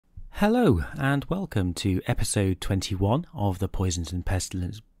Hello and welcome to episode 21 of the Poisons and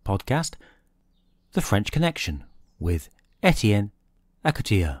Pestilence podcast, The French Connection, with Etienne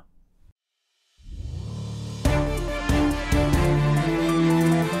Aucouturier.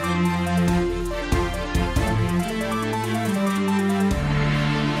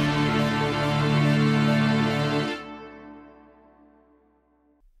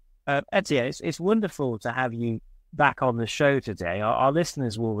 Etienne, it's wonderful to have you back on the show today. Our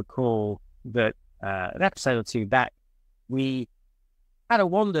listeners will recall that an episode or two back, we had a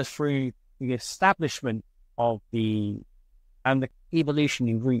wander through the establishment of the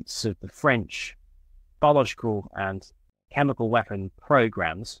evolutionary roots of the French biological and chemical weapon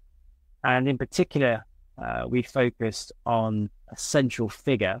programs. And in particular, we focused on a central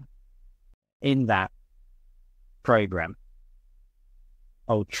figure in that program,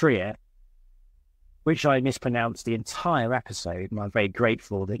 Aucouturier, which I mispronounced the entire episode, and I'm very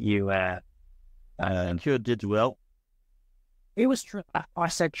grateful that you... you did well. It was... I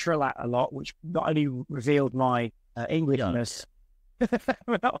said Trillat a lot, which not only revealed my Englishness,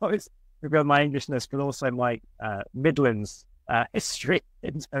 revealed my Englishness, but also my Midlands history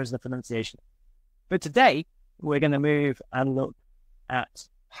in terms of the pronunciation. But today, we're going to move and look at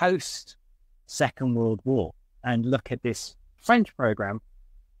post-Second World War and look at this French program,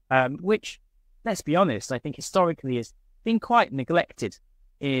 which... let's be honest, I think historically has been quite neglected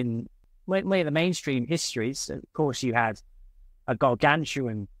in many of the mainstream histories. Of course, you had a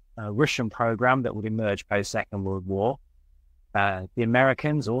gargantuan Russian program that would emerge post-Second World War. The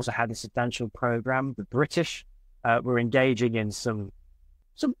Americans also had a substantial program. The British were engaging in some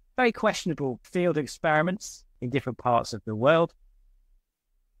very questionable field experiments in different parts of the world.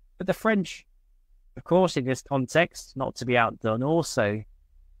 But the French, of course, in this context, not to be outdone, also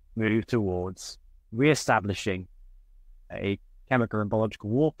move towards re-establishing a chemical and biological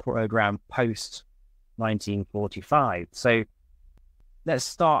war program post-1945. So let's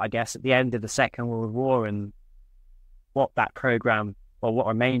start, I guess, at the end of the Second World War and what that program, or what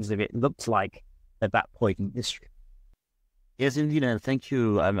remains of it, looked like at that point in history. Yes, indeed, and thank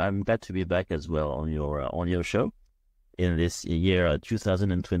you. I'm glad to be back as well on your show in this year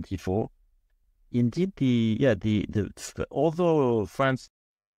 2024. Indeed, although France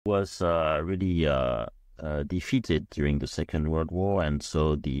was really defeated during the Second World War, and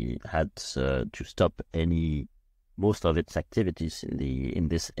so had to stop most of its activities in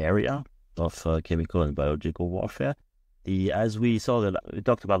this area of chemical and biological warfare. As we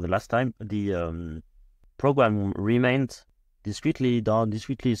talked about the last time, the program remained discreetly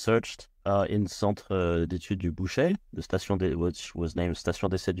searched in Centre d'études du Boucher, which was named Station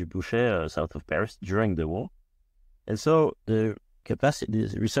d'essai du Boucher, south of Paris, during the war, and so the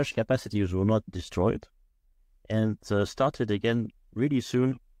research capacities were not destroyed, and started again really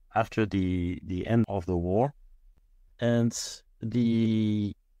soon after the end of the war. And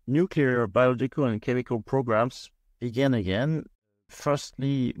the nuclear, biological, and chemical programs began again,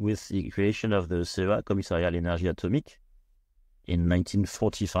 firstly with the creation of the CEA, Commissariat à l'Énergie Atomique, in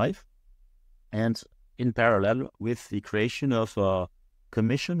 1945, and in parallel with the creation of a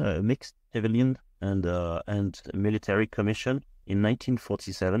commission, a mixed civilian and military commission, in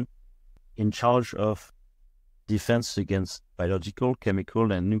 1947, in charge of defense against biological,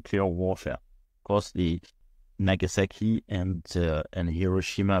 chemical, and nuclear warfare. Of course, the Nagasaki and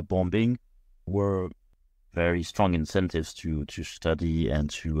Hiroshima bombing were very strong incentives to study and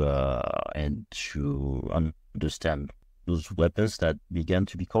to understand those weapons that began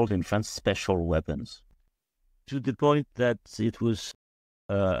to be called in France special weapons, to the point that it was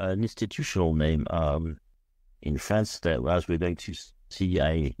an institutional name in France, that, as we're going to see,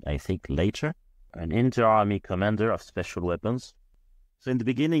 I think later, an inter-army commander of special weapons. So in the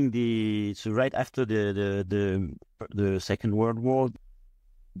beginning, right after the Second World War,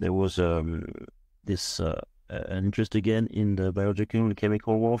 there was an interest again in the biological and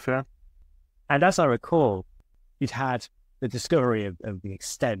chemical warfare. And as I recall, you'd had the discovery of the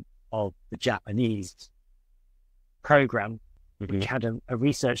extent of the Japanese program, which had a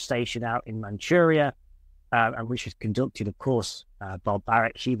research station out in Manchuria, and which has conducted, of course,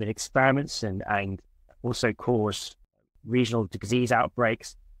 barbaric human experiments and also caused regional disease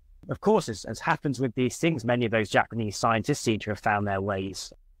outbreaks. Of course, as happens with these things, many of those Japanese scientists seem to have found their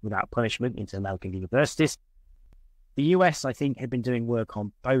ways without punishment into American universities. The US, I think, had been doing work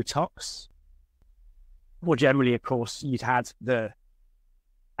on Botox. More generally, of course, you'd had the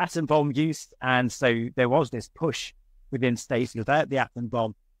atom bomb used, and so there was this push within states without the atom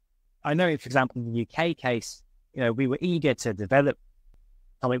bomb. I know, for example, in the UK case, we were eager to develop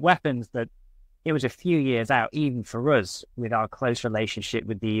atomic weapons, but it was a few years out, even for us, with our close relationship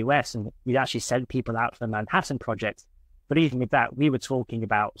with the US. And we'd actually sent people out for the Manhattan Project. But even with that, we were talking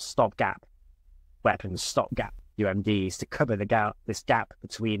about stopgap weapons, stopgap UMDs to cover this gap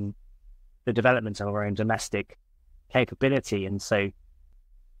between the development of our own domestic capability. And so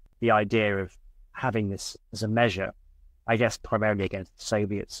the idea of having this as a measure, I guess, primarily against the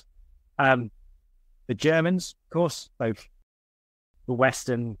Soviets. The Germans, of course, both the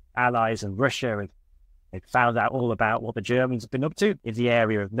Western allies and Russia, and they found out all about what the Germans have been up to in the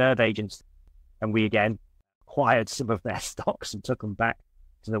area of nerve agents. And we again acquired some of their stocks and took them back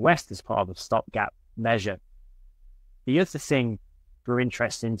to the West as part of a stopgap measure. The other thing we're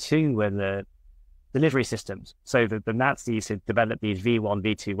interested in too were the delivery systems. So the Nazis had developed these V1,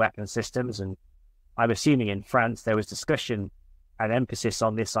 V2 weapon systems, and I'm assuming in France there was discussion and emphasis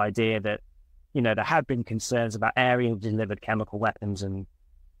on this idea that, you know, there had been concerns about aerial delivered chemical weapons and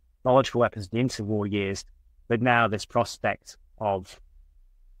biological weapons in the interwar years, but now this prospect of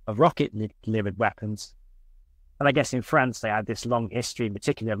rocket delivered weapons. And I guess in France they had this long history, in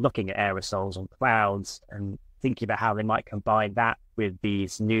particular, looking at aerosols on clouds and thinking about how they might combine that with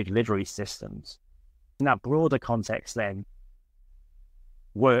these new delivery systems. In that broader context, then,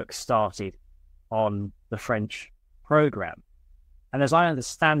 work started on the French program. And as I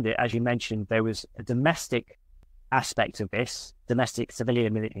understand it, as you mentioned, there was a domestic aspect of this, domestic civilian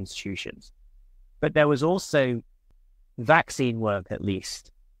and military institutions. But there was also vaccine work, at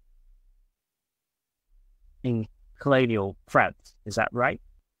least, in colonial France. Is that right?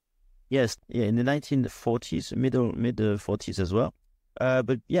 Yes, yeah, in the 1940s, mid-40s as well.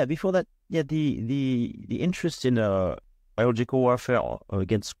 But yeah, before that, yeah, the interest in biological warfare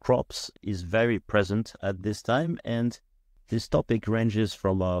against crops is very present at this time, and this topic ranges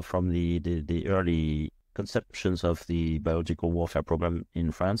from the early conceptions of the biological warfare program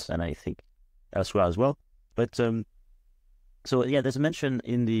in France, and I think elsewhere as well. But so yeah, there's a mention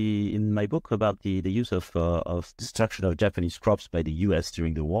in my book about the use of destruction of Japanese crops by the U.S.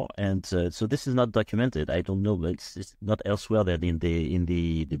 during the war, and so this is not documented. I don't know, but it's not elsewhere than in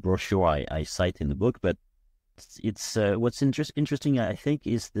the brochure I cite in the book. But it's what's interesting, I think,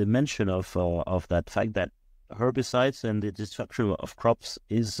 is the mention of that fact that herbicides and the destruction of crops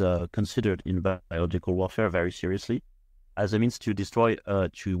is considered in biological warfare very seriously as a means to destroy,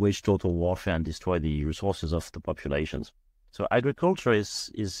 to wage total warfare and destroy the resources of the populations. So agriculture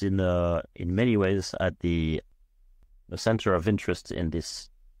is in many ways at the center of interest in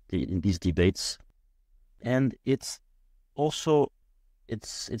these debates, and it's also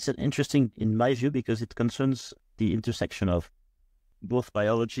it's an interesting in my view because it concerns the intersection of both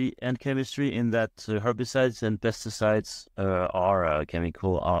biology and chemistry, in that herbicides and pesticides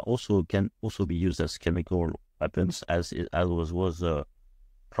can also be used as chemical weapons, as was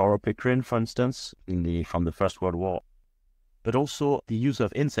chlorpyrifos, for instance, from the First World War. But also the use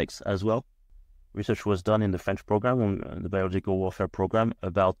of insects as well. Research was done in the French program, the biological warfare program,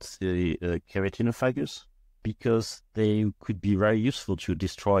 about the keratinophagous, because they could be very useful to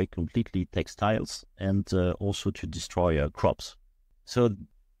destroy completely textiles and also to destroy crops. So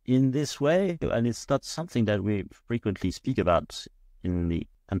in this way, and it's not something that we frequently speak about in the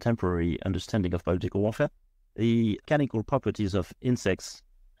contemporary understanding of biological warfare, the mechanical properties of insects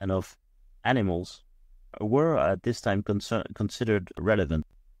and of animals were at this time considered relevant.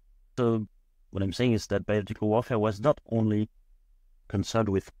 So what I'm saying is that biological warfare was not only concerned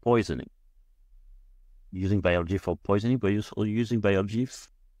with poisoning, using biology for poisoning, but also using biology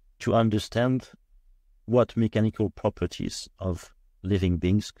to understand what mechanical properties of living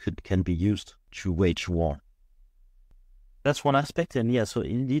beings can be used to wage war. That's one aspect, and yeah, so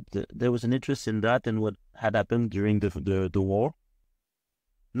indeed there was an interest in that and what had happened during the war.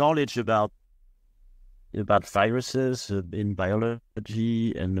 Knowledge about viruses in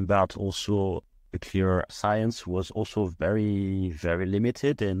biology and about also nuclear science was also very, very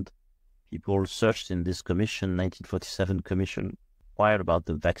limited, and people searched in this commission, 1947 commission, inquired about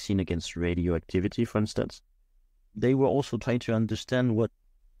the vaccine against radioactivity, for instance. They were also trying to understand what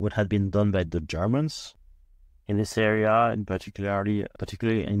had been done by the Germans in this area, and particularly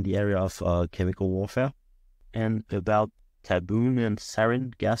in the area of chemical warfare, and about taboon and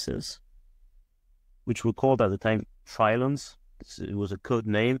sarin gases, which were called at the time phylons. It was a code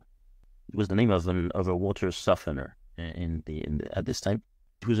name. It was the name of a water softener at this time.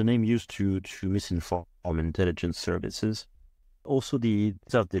 It was a name used to misinform intelligence services. Also, the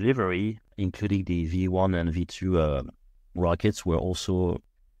self-delivery, including the V1 and V2 rockets, were also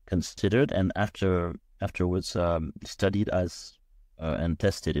considered, and afterwards studied as and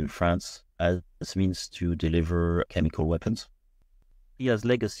tested in France as means to deliver chemical weapons. Tria's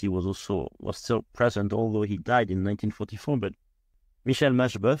legacy was still present, although he died in 1944. But Michel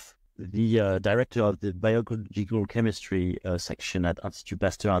Machebeuf, the director of the biological chemistry section at Institut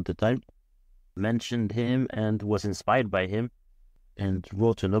Pasteur at the time, mentioned him and was inspired by him and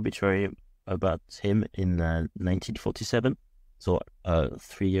wrote an obituary about him in 1947, so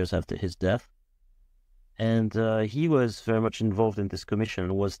 3 years after his death. And he was very much involved in this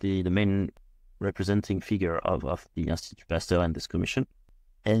commission, was the main representing figure of the Institut Pasteur and this commission.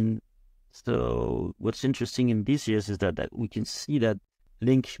 And so what's interesting in these years is that we can see that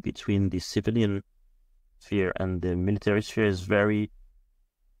link between the civilian sphere and the military sphere is very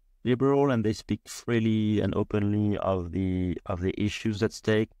liberal, and they speak freely and openly of the issues at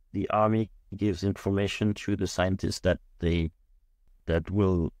stake. The army gives information to the scientists that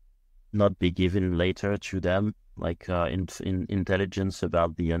will not be given later to them, like in intelligence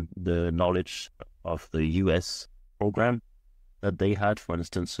about the knowledge of the U.S. program that they had, for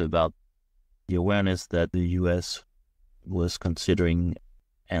instance, about the awareness that the U.S. was considering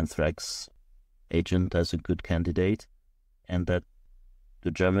anthrax agent as a good candidate, and that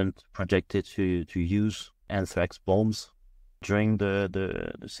the Germans projected to use anthrax bombs during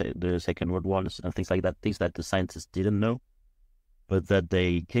the Second World War and things like that, things that the scientists didn't know, but that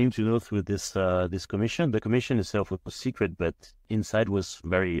they came to know through this commission. The commission itself was secret, but inside was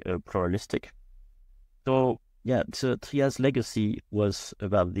very pluralistic. So yeah, so Tria's legacy was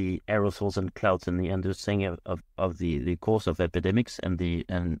about the aerosols and clouds and the understanding of the course of epidemics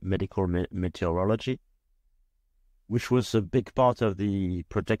and medical meteorology, which was a big part of the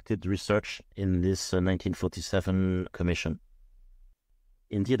projected research in this 1947 commission.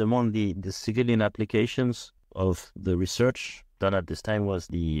 Indeed, among the civilian applications of the research done at this time was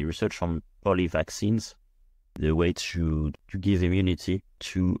the research on polyvaccines, the way to give immunity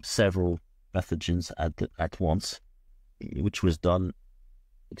to several pathogens at once, which was done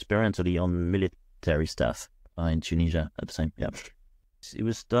experimentally on military staff in Tunisia at the time. Yeah, it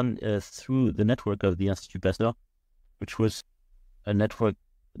was done through the network of the Institut Pasteur, which was a network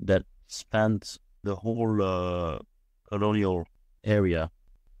that spanned the whole colonial area.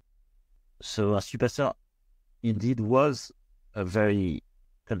 So Institut Pasteur indeed was a very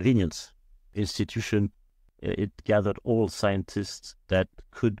convenient institution. It gathered all scientists that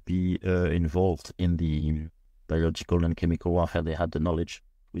could be involved in the biological and chemical warfare. They had the knowledge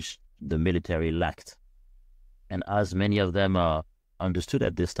which the military lacked, and as many of them are understood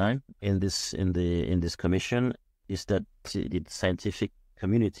at this time in this commission, is that the scientific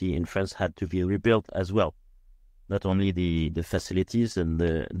community in France had to be rebuilt as well. Not only the facilities and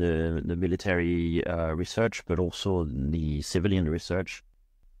the military research, but also the civilian research.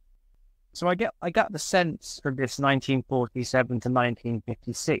 So I got the sense from this 1947 to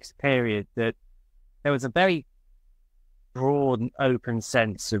 1956 period that there was a very broad and open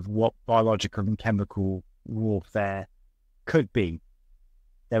sense of what biological and chemical warfare could be.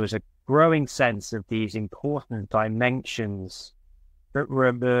 There was a growing sense of these important dimensions that were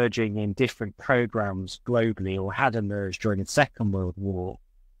emerging in different programs globally or had emerged during the Second World War.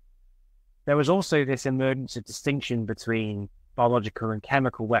 There was also this emergence of distinction between biological and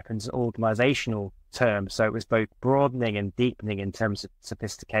chemical weapons in organizational terms. So it was both broadening and deepening in terms of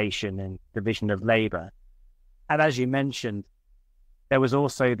sophistication and division of labor. And as you mentioned, there was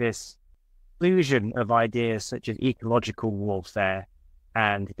also this fusion of ideas such as ecological warfare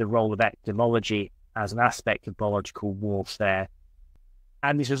and the role of ecology as an aspect of biological warfare.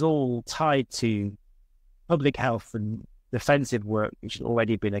 And this was all tied to public health and defensive work, which had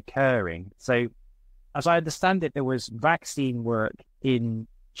already been occurring. So as I understand it, there was vaccine work in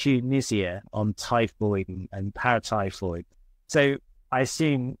Tunisia on typhoid and paratyphoid. So I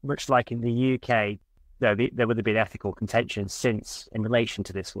assume, much like in the UK, there would have been ethical contention since in relation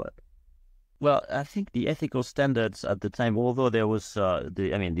to this work. Well, I think the ethical standards at the time, although there was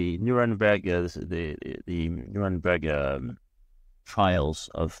the Nuremberg, the Nuremberg trials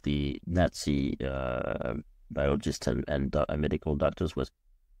of the Nazi biologists and medical doctors was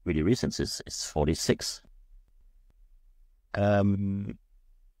really recent. It's 46. So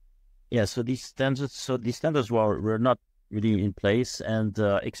these standards were not really in place, and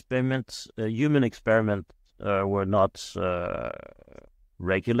human experiments were not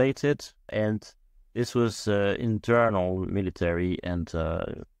regulated, and this was internal military, and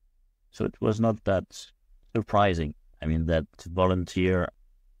so it was not that surprising. I mean, that volunteer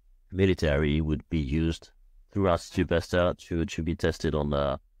military would be used throughout Institut Pasteur to be tested on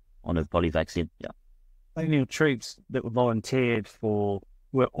a polyvaccine. Yeah, only troops that were volunteered were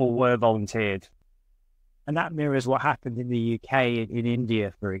volunteered, and that mirrors what happened in the UK. In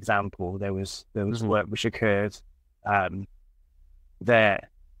India, for example, there was work which occurred there?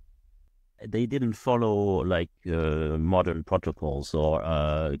 They didn't follow like modern protocols or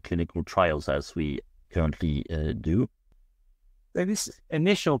clinical trials as we currently do. So this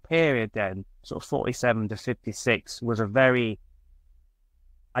initial period then, sort of 47 to 56, was a very,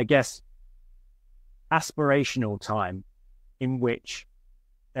 I guess, aspirational time in which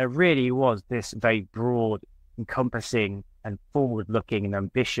there really was this very broad, encompassing and forward-looking and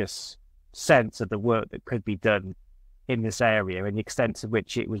ambitious sense of the work that could be done in this area, and the extent to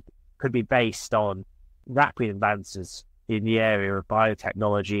which could be based on rapid advances in the area of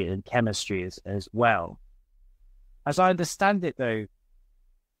biotechnology and chemistry as well. As I understand it, though,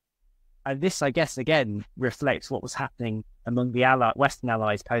 and this, I guess, again, reflects what was happening among the Western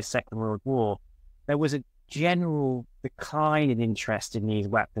Allies post-Second World War, there was a general decline in interest in these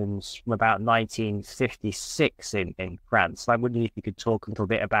weapons from about 1956 in France. I wonder if you could talk a little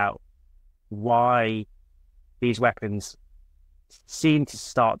bit about why these weapons seemed to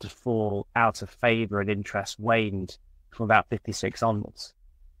start to fall out of favor and interest waned from about 56 onwards.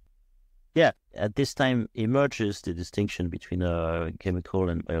 Yeah, at this time emerges the distinction between chemical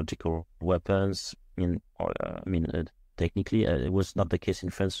and biological weapons. Technically, it was not the case in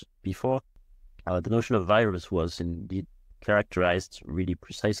France before. The notion of virus was indeed characterized really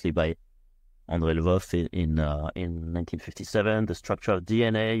precisely by André Lvov in 1957, the structure of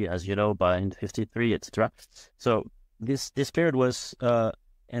DNA, as you know, by 1953, etc. So this period was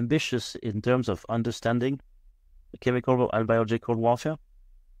ambitious in terms of understanding chemical and biological warfare,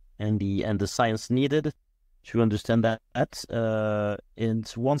 and the science needed to understand that.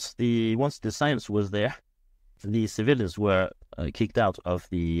 And once the science was there, the civilians were kicked out of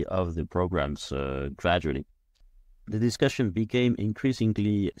the programs gradually. The discussion became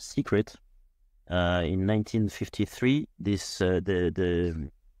increasingly secret. In 1953, the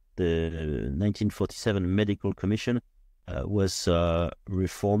 1947 Medical Commission was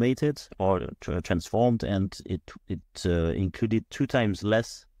reformatted or transformed, and it included 2 times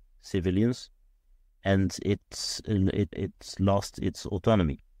less civilians, and it lost its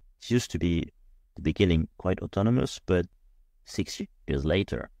autonomy. It used to be at the beginning quite autonomous, but 6 years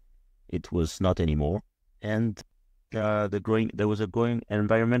later, it was not anymore. And there was a growing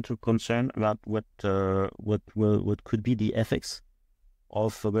environmental concern about what could be the effects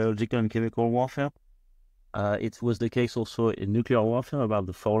of biological and chemical warfare. It was the case also in nuclear warfare, about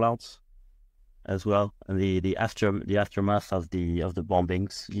the fallouts as well, and the aftermath of the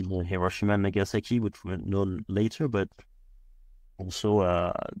bombings in Hiroshima and Nagasaki, which were known later, but also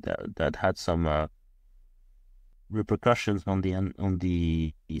that had some repercussions on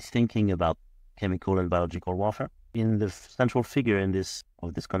the thinking about chemical and biological warfare. In the central figure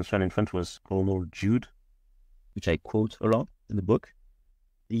of this concern in France was Colonel Jude, which I quote a lot in the book.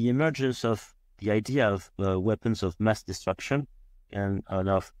 The emergence of the idea of weapons of mass destruction and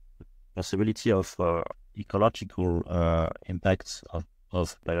of possibility of ecological impacts of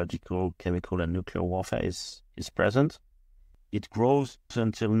biological, chemical, and nuclear warfare is present. It grows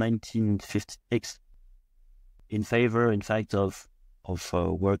until 1956 in favor, in fact, of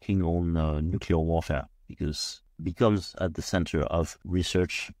working on nuclear warfare, because it becomes at the center of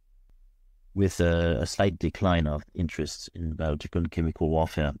research, with a slight decline of interest in biological and chemical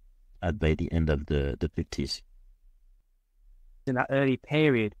warfare by the end of the 50s. In that early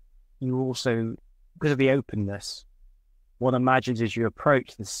period, you also, because of the openness, one imagines as you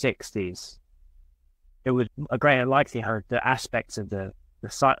approach the 60s, it would a greater likelihood that aspects of the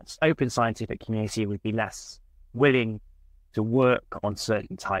open scientific community would be less willing to work on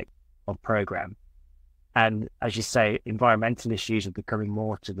certain type of program. And as you say, environmental issues are becoming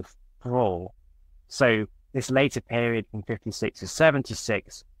more to the fore. So this later period from 56 to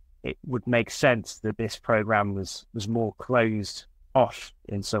 76, it would make sense that this program was more closed off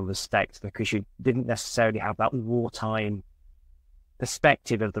in some respects, because you didn't necessarily have that wartime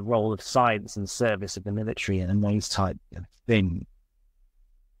perspective of the role of science and service of the military and those type of things.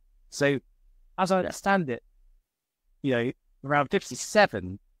 So, as I understand it, around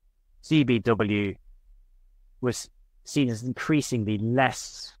 57, CBW was seen as increasingly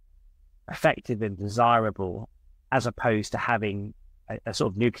less effective and desirable, as opposed to having a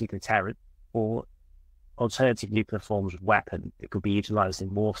sort of nuclear deterrent or alternative nuclear forms of weapon that could be utilized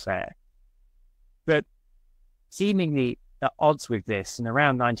in warfare. But seemingly at odds with this, in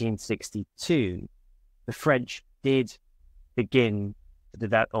around 1962, the French did begin to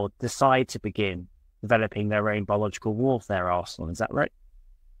develop, or decide to begin developing their own biological warfare arsenal. Is that right?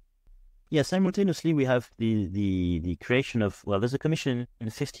 Yeah, simultaneously we have the creation of, there's a commission in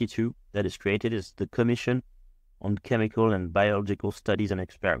 52 that is created. It's the Commission on Chemical and Biological Studies and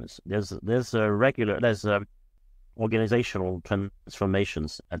Experiments. There's organizational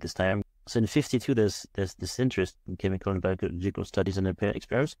transformations at this time. So in 52, there's this interest in chemical and biological studies and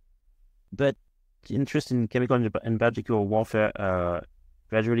experience, but the interest in chemical and biological warfare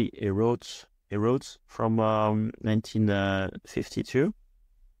gradually erodes from 1952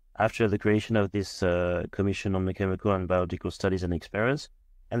 after the creation of this Commission on Chemical and Biological Studies and Experience.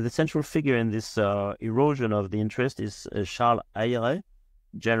 And the central figure in this erosion of the interest is Charles Ayre,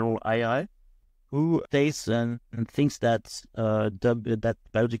 General Ayre, who states and thinks that that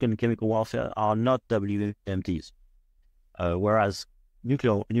biological and chemical warfare are not WMDs, whereas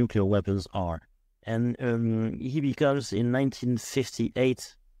nuclear weapons are. And he becomes, in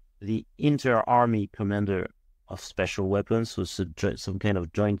 1958, the inter-army commander of special weapons, so some kind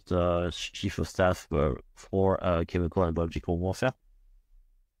of joint chief of staff for chemical and biological warfare,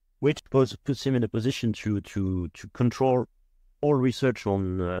 which puts him in a position to control all research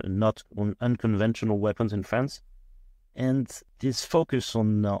on unconventional weapons in France. And this focus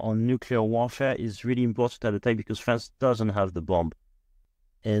on nuclear warfare is really important at the time because France doesn't have the bomb.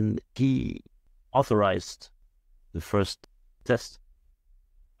 And he authorized the first test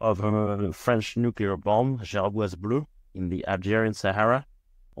of a French nuclear bomb, Gerboise Bleu, in the Algerian Sahara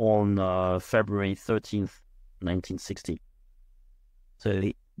on February 13th, 1960.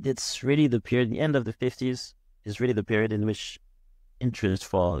 So it's really the period, the end of the 50s is really the period in which interest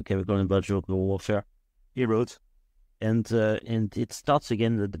for chemical and biological warfare erodes, and it starts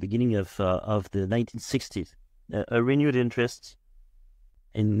again at the beginning of the 1960s. A renewed interest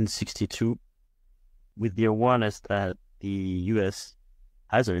in 62, with the awareness that the U.S.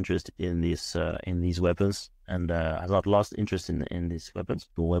 has an interest in these weapons and has not lost interest in these weapons,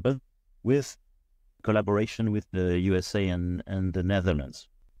 with collaboration with the USA and the Netherlands.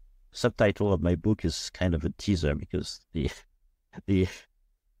 Subtitle of my book is kind of a teaser because the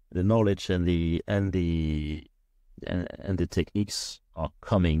knowledge and the techniques are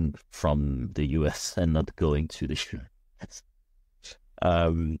coming from the US and not going to the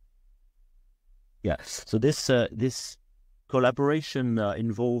US. So this collaboration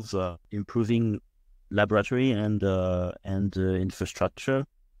involves improving laboratory and infrastructure,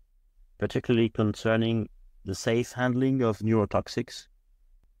 particularly concerning the safe handling of neurotoxics.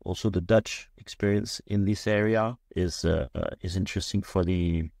 Also, the Dutch experience in this area is interesting for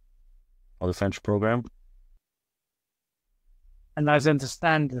the French program. And as I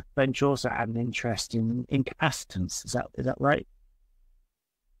understand, the French also had an interest in incapacitants. Is that right?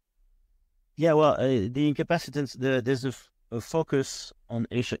 Yeah, well, the incapacitants. There's a focus on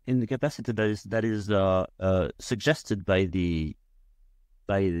incapacitant that is suggested by the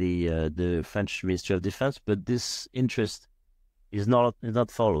French Ministry of Defense, but this interest is not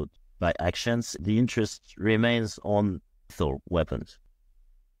followed by actions. The interest remains on lethal weapons.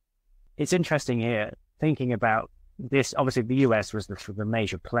 It's interesting here, thinking about this. Obviously, the US was the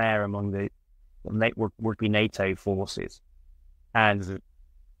major player among the would-be NATO forces. And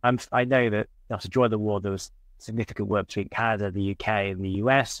I know that during the war, there was significant work between Canada, the UK, and the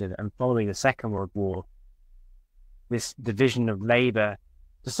US. And following the Second World War, this division of labour,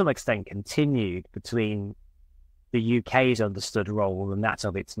 to some extent, continued between the UK's understood role and that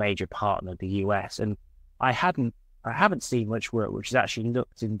of its major partner, the US. And I haven't seen much work which has actually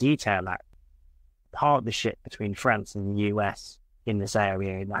looked in detail at partnership between France and the US in this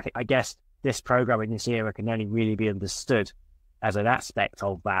area. And I guess this program in this era can only really be understood as an aspect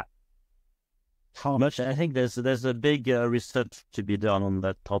of that. How much? I think there's a big research to be done on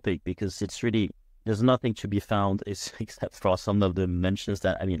that topic because it's really, there's nothing to be found except for some of the mentions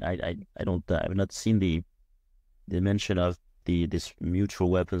that, I mean, I've not seen the mention of this mutual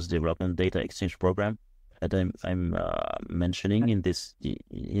weapons development data exchange program that I'm mentioning in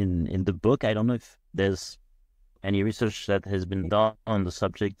the book. I don't know if there's any research that has been done on the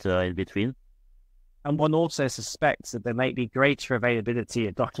subject in between. And one also suspects that there may be greater availability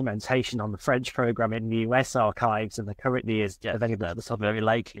of documentation on the French program in the US archives than there currently is available. That's not very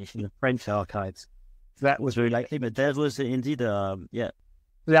likely in the French archives. So that was very likely, but that was indeed, So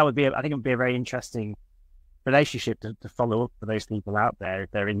that would be, I think it would be a very interesting relationship to follow up for those people out there if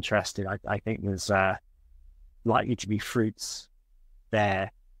they're interested. I think there's likely to be fruits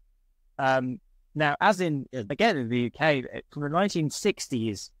there. Now, as in, again, in the UK, from the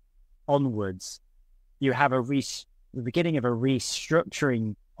 1960s onwards, you have the beginning of a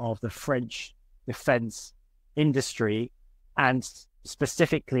restructuring of the French defense industry, and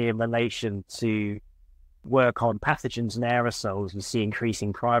specifically in relation to work on pathogens and aerosols, we see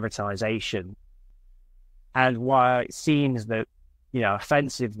increasing privatization. And while it seems that,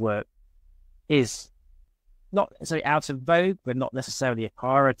 offensive work is not necessarily out of vogue, but not necessarily a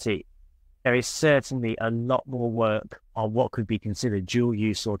priority, there is certainly a lot more work on what could be considered dual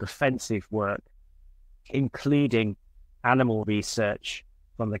use or defensive work, including animal research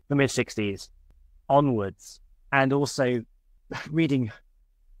from the mid-60s onwards. And also reading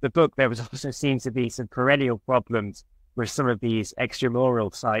the book, there was also seems to be some perennial problems with some of these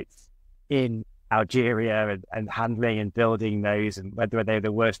extramural sites in Algeria and handling and building those, and whether they're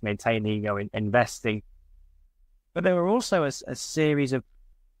the worst maintaining or investing. But there were also a series of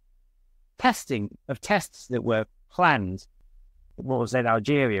tests that were planned. What was in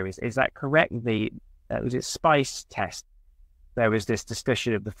Algeria? Is that correct? Was it spice test? There was this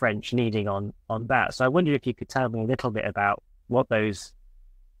discussion of the French leading on that. So I wondered if you could tell me a little bit about what those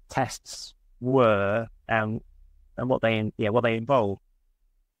tests were and what they involved.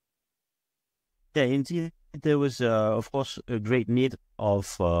 Yeah, indeed, there was, of course, a great need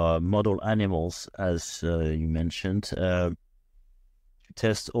of model animals, as you mentioned, to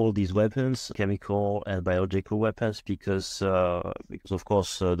test all these weapons, chemical and biological weapons, because of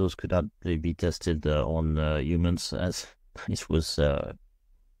course, those could not be tested on humans, as it was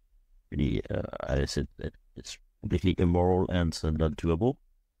really, as I said, it's completely immoral and not doable.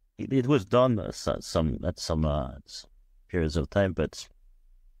 It was done at some periods of time, but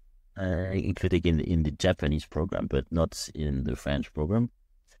including in the Japanese program, but not in the French program,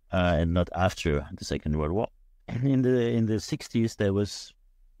 and not after the Second World War. And in the 60s, there was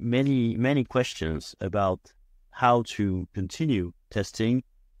many questions about how to continue testing,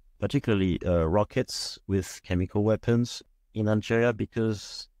 particularly rockets with chemical weapons in Algeria,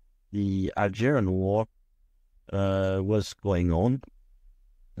 because the Algerian War was going on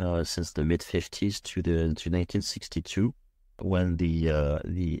since the mid-50s to 1962. When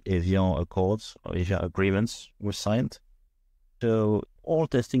the Evian Accords or Evian Agreements were signed. So all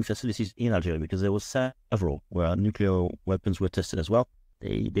testing facilities in Algeria, because there were several where nuclear weapons were tested as well,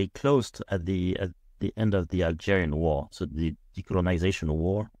 they closed at the end of the Algerian War. So the decolonization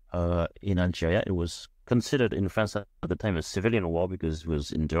war in Algeria, it was considered in France at the time a civilian war because it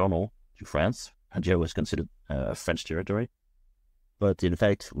was internal to France. Algeria was considered French territory. But in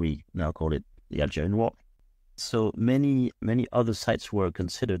fact, we now call it the Algerian War. So many other sites were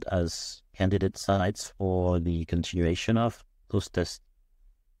considered as candidate sites for the continuation of those tests,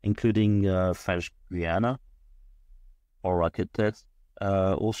 including French Guiana or rocket tests,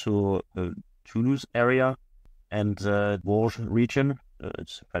 also Toulouse area and Bourges region.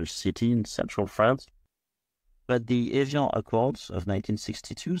 It's a French city in central France. But the Evian Accords of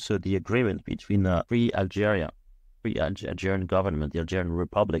 1962, so the agreement between free Algerian government, the Algerian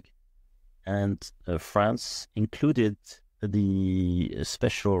Republic, and France, included the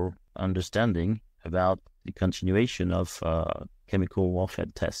special understanding about the continuation of chemical warfare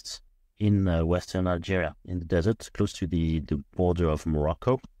tests in western Algeria, in the desert, close to the border of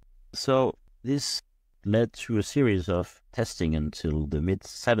Morocco. So this led to a series of testing until the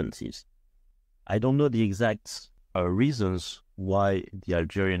mid-70s. I don't know the exact reasons why the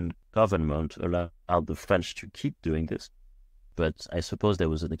Algerian government allowed the French to keep doing this, but I suppose there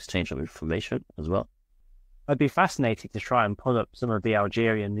was an exchange of information as well. I'd be fascinated to try and pull up some of the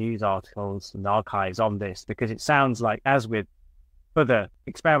Algerian news articles and archives on this, because it sounds like, as with other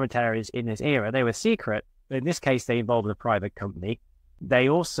experiment areas in this era, they were secret. But in this case, they involved a private company. They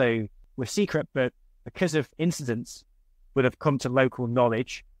also were secret, but because of incidents, would have come to local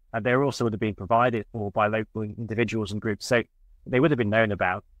knowledge, and they also would have been provided for by local individuals and groups. So they would have been known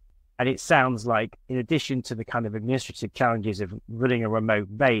about. And it sounds like, in addition to the kind of administrative challenges of running a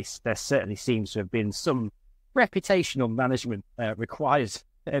remote base, there certainly seems to have been some reputational management required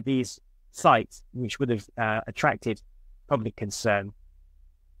at these sites, which would have attracted public concern.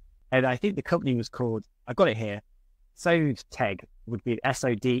 And I think the company was called, I've got it here, Sodeteg, would be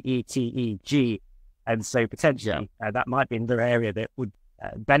Sodeteg. And so potentially that might be another area that would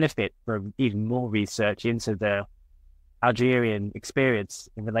benefit from even more research into the Algerian experience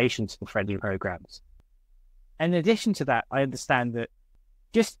in relation to the friendly programs. And in addition to that, I understand that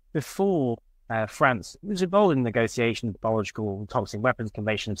just before France was involved in the negotiation of the Biological Toxic Weapons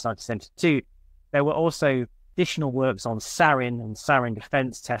Convention of 1972, there were also additional works on sarin and sarin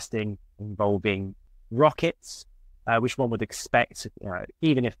defense testing involving rockets, which one would expect,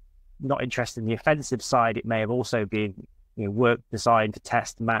 even if not interested in the offensive side, it may have also been work designed to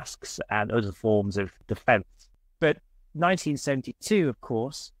test masks and other forms of defense. But 1972, of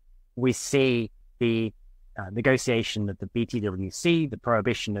course, we see the negotiation of the BTWC, the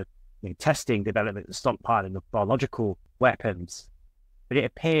prohibition of testing, development, and stockpiling of biological weapons. But it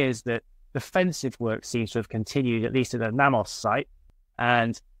appears that defensive work seems to have continued, at least at the Namos site,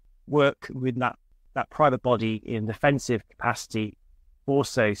 and work with that private body in defensive capacity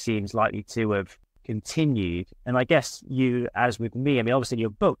also seems likely to have continued. And I guess you, as with me, I mean, obviously in your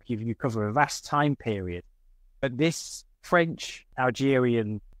book, you cover a vast time period, but this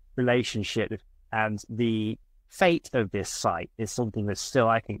French-Algerian relationship and the fate of this site is something that still,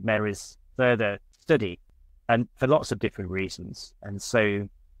 I think, merits further study, and for lots of different reasons. And so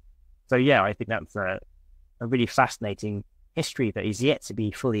yeah, I think that's a really fascinating history that is yet to be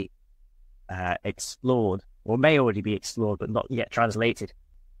fully explored, or may already be explored, but not yet translated.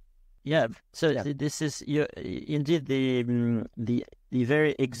 Yeah, so this is indeed the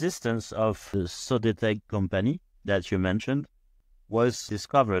very existence of the Sodetec company that you mentioned was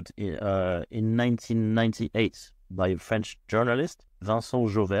discovered in 1998 by a French journalist,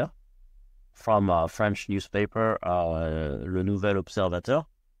 Vincent Jauvert, from a French newspaper, Le Nouvel Observateur.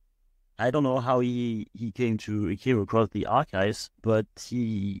 I don't know how he came across the archives, but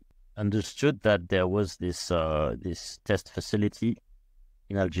he understood that there was this test facility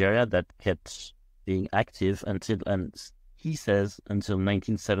in Algeria that kept being active and he says until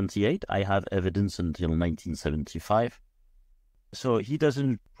 1978. I have evidence until 1975. So he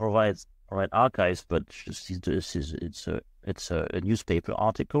doesn't provide archives, but just it's a newspaper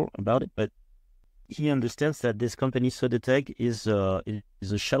article about it. But he understands that this company Sodetec is a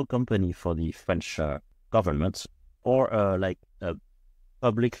shell company for the French government, or like a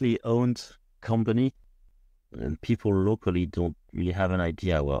publicly owned company. And people locally don't really have an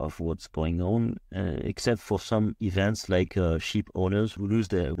idea of what's going on, except for some events like sheep owners who lose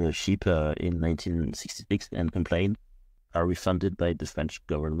their sheep in 1966 and complain, are refunded by the French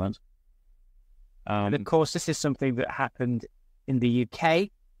government. And of course, this is something that happened in the UK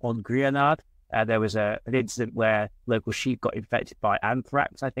on Grenade. There was an incident where local sheep got infected by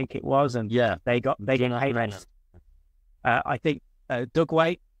anthrax, I think it was, and they got paid. I think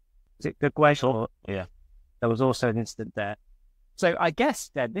Dugway, is it Dugway? So, yeah. There was also an incident there. So I guess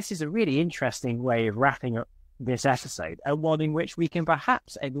then this is a really interesting way of wrapping up this episode, and one in which we can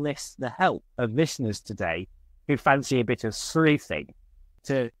perhaps enlist the help of listeners today who fancy a bit of sleuthing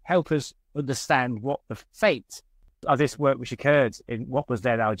to help us understand what the fate of this work which occurred in what was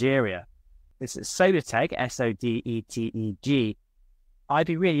then Algeria. This is Sodetec, Sodeteg. I'd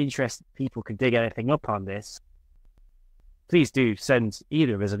be really interested if people can dig anything up on this. Please do send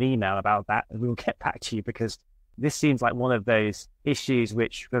either of us an email about that and we'll get back to you, because this seems like one of those issues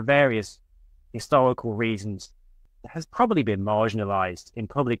which, for various historical reasons, has probably been marginalized in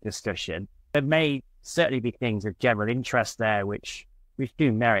public discussion. There may certainly be things of general interest there which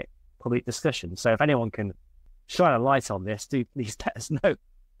do merit public discussion. So if anyone can shine a light on this, do please let us know.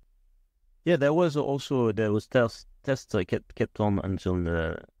 Yeah, there was tests kept on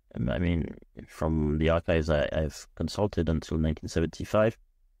until from the archives I've consulted until 1975,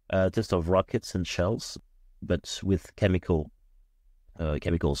 test of rockets and shells, but with chemicals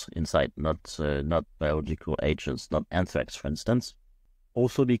inside, not biological agents, not anthrax, for instance.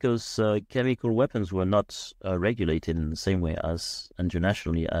 Also because chemical weapons were not regulated in the same way as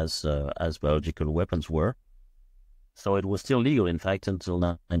internationally as biological weapons were. So it was still legal, in fact, until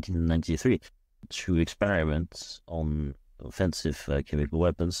 1993 to experiment on offensive chemical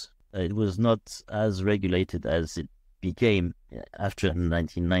weapons. It was not as regulated as it became after the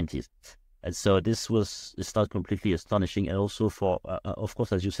 1990s. And so it's not completely astonishing. And also for, of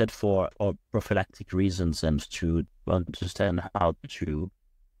course, as you said, for prophylactic reasons and to understand how to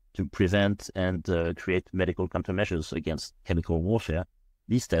prevent and create medical countermeasures against chemical warfare,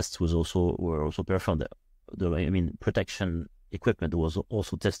 these tests were also performed. Protection equipment was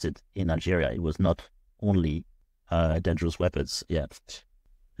also tested in Algeria. It was not only dangerous weapons. Yeah.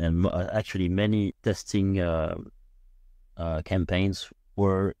 And actually, many testing campaigns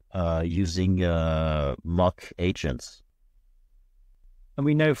were using mock agents. And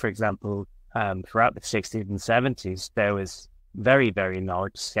we know, for example, throughout the 60s and 70s, there was very, very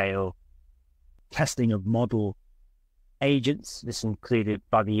large-scale testing of model agents. This included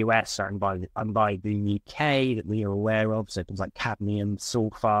by the US and by the UK that we are aware of. So things like cadmium,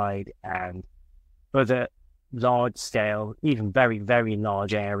 sulfide, and other large-scale, even very, very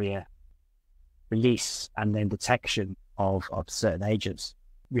large area release and then detection of certain agents.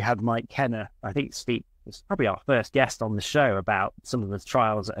 We had Mike Kenner, I think, speak. It's probably our first guest on the show about some of the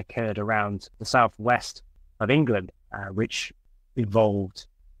trials that occurred around the southwest of England, which involved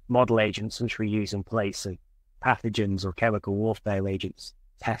model agents which were used in place of pathogens or chemical warfare agents,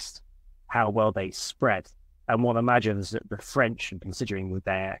 test how well they spread. And one imagines that the French, considering with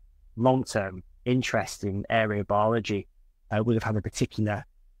their long-term interest in area biology, would have had a particular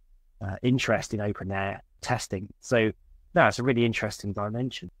interest in open-air testing. So, no, it's a really interesting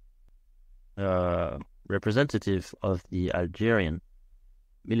dimension. Representative of the Algerian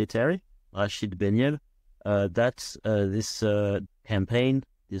military, Rachid Benyel, that this campaign,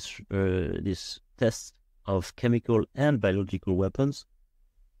 this test of chemical and biological weapons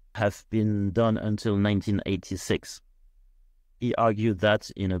have been done until 1986. He argued that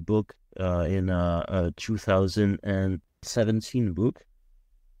in a book, in a 2017 book,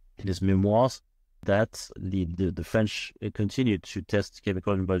 in his memoirs, that the French continued to test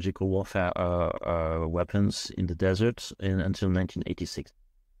chemical and biological warfare weapons in the desert until 1986.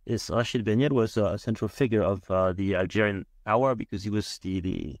 This Rachid Benyel was a central figure of the Algerian Hour because he was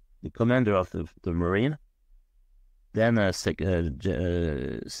the commander of the Marine, then Secretary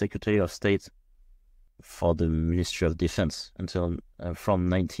of State for the Ministry of Defense until from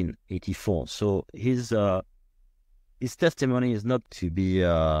 1984. So his testimony is not to be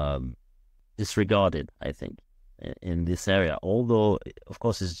disregarded, I think, in this area. Although, of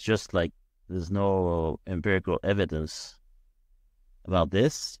course, it's just like there's no empirical evidence about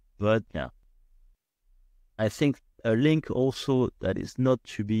this. But yeah, I think a link also that is not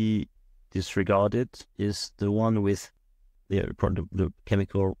to be disregarded is the one with the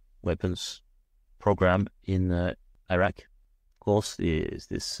chemical weapons program in Iraq. Of course,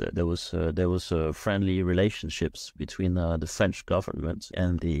 there was friendly relationships between the French government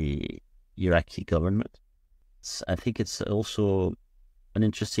and the Iraqi government. I think it's also an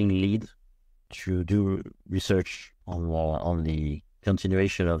interesting lead to do research on the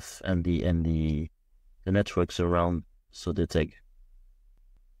continuation of and the networks around Sodeteg.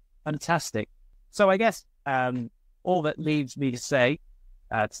 Fantastic. So I guess all that leaves me to say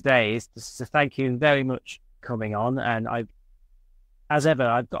today is just to thank you very much for coming on. And as ever,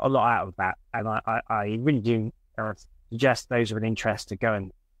 I've got a lot out of that. And I really do suggest those with an interest to go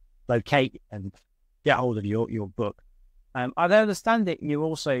and locate and get hold of your book. I understand that you're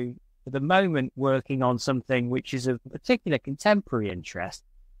also, at the moment, working on something which is of particular contemporary interest,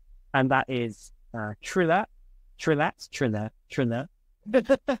 and that is Triller,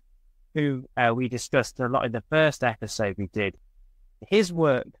 who we discussed a lot in the first episode we did. His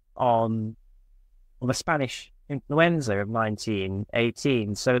work on the Spanish influenza of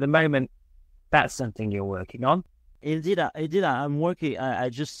 1918. So at the moment, that's something you're working on. Indeed, I'm working. I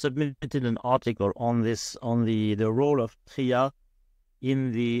just submitted an article on this, on the role of Triller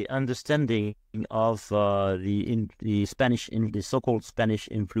in the understanding of the so-called Spanish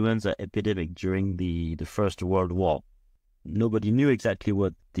influenza epidemic during the First World War. Nobody knew exactly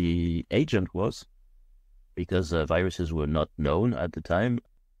what the agent was because viruses were not known at the time.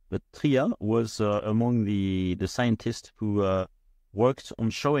 But Triller was among the scientists who worked on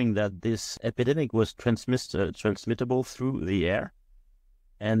showing that this epidemic was transmittable through the air.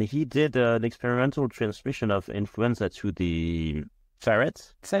 And he did an experimental transmission of influenza to the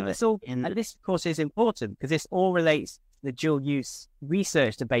ferret. So this all, and this of course is important because this all relates to the dual use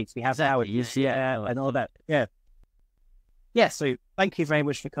research debates we have now with UCL and all that. Yeah, so thank you very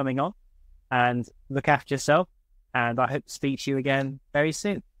much for coming on and look after yourself. And I hope to speak to you again very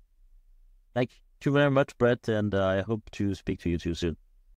soon. Thank you very much, Brett, and I hope to speak to you too soon.